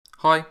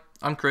Hi,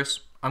 I'm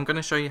Chris. I'm going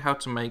to show you how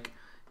to make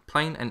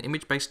plain and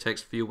image-based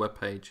text for your web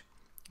page.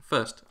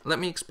 First, let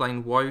me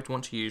explain why you'd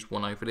want to use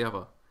one over the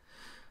other.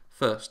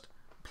 First,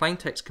 plain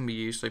text can be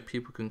used so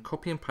people can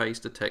copy and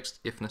paste the text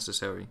if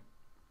necessary.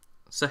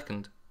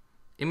 Second,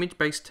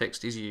 image-based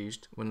text is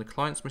used when the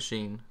client's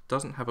machine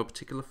doesn't have a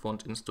particular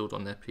font installed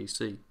on their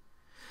PC.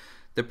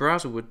 The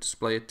browser would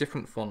display a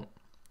different font,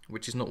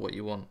 which is not what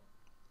you want.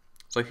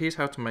 So here's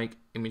how to make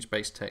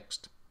image-based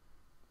text.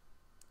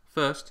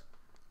 First,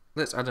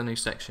 let's add a new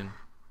section.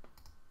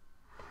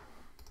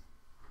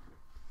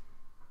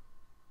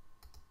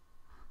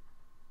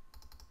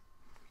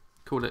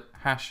 Call it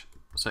hash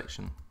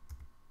section.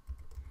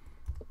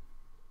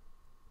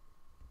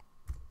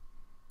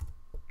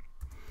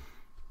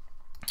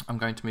 I'm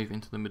going to move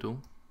into the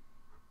middle.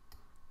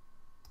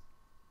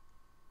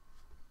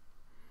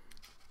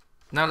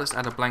 Now let's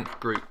add a blank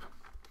group.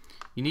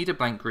 You need a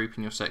blank group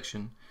in your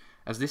section,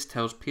 as this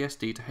tells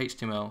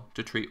Psd2Html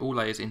to treat all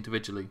layers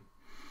individually.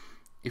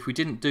 If we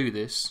didn't do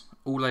this,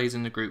 all layers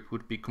in the group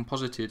would be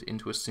composited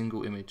into a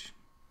single image.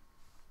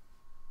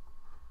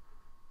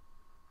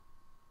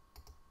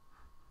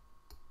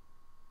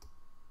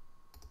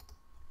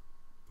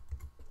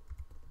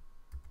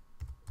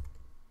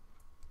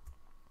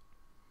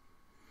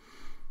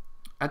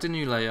 Add a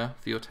new layer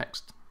for your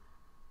text.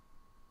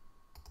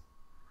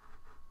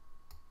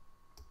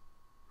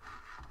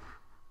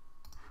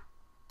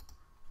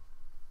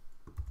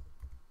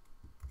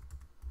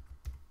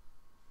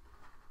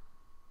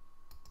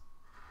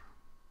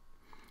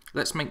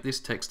 Let's make this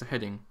text a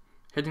heading.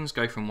 Headings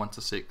go from 1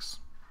 to 6.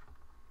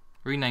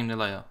 Rename the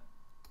layer.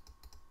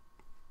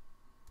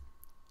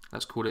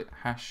 Let's call it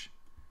hash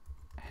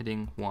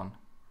heading 1.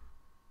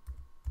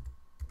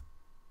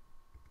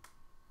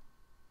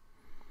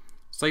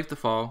 Save the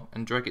file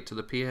and drag it to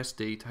the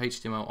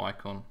Psd2Html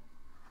icon.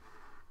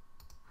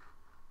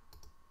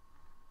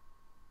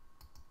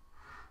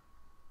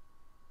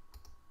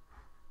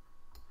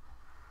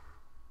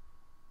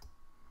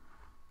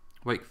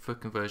 Wait for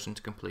conversion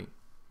to complete.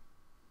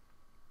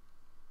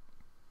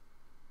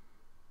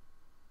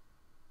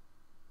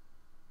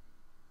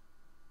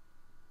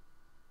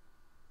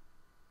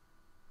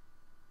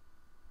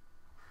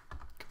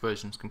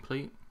 Conversion's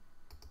complete.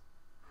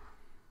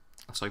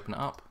 Let's open it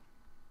up.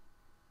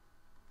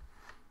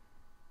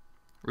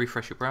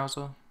 Refresh your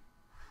browser.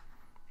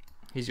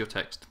 Here's your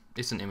text.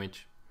 It's an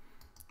image.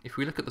 If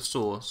we look at the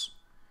source,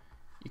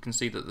 you can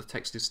see that the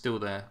text is still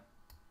there.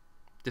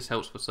 This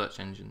helps for search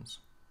engines.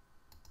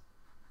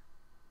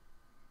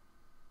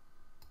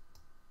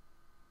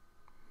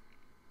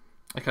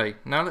 Okay,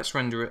 now let's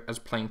render it as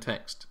plain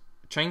text.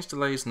 Change the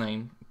layer's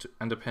name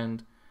and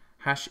append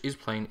hash is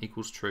plain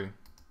equals true.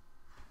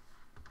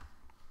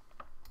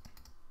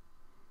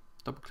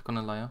 Double click on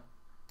a layer.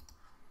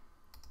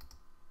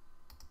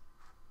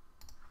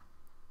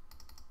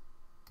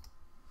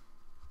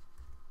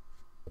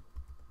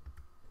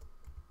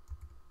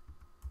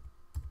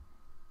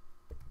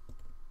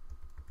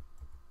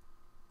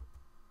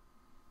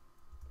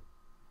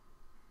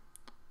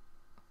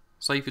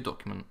 Save your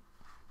document.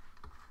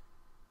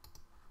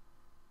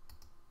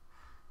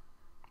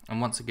 And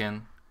once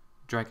again,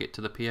 drag it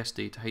to the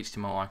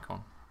Psd2Html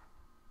icon.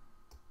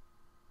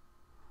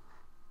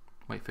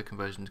 Wait for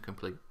conversion to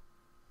complete.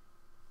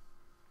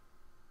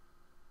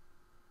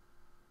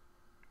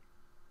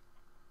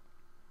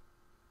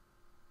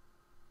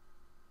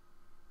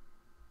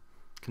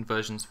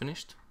 Conversion's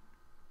finished.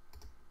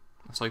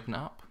 Let's open it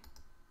up.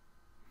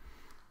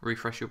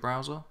 Refresh your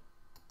browser.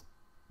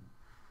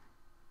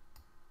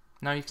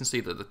 Now you can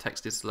see that the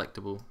text is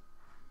selectable.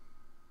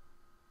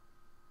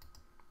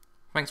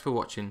 Thanks for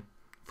watching.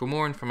 For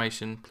more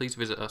information, please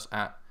visit us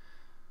at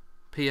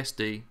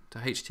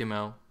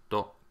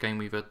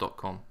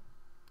psd2html.gameweaver.com.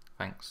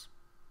 Thanks.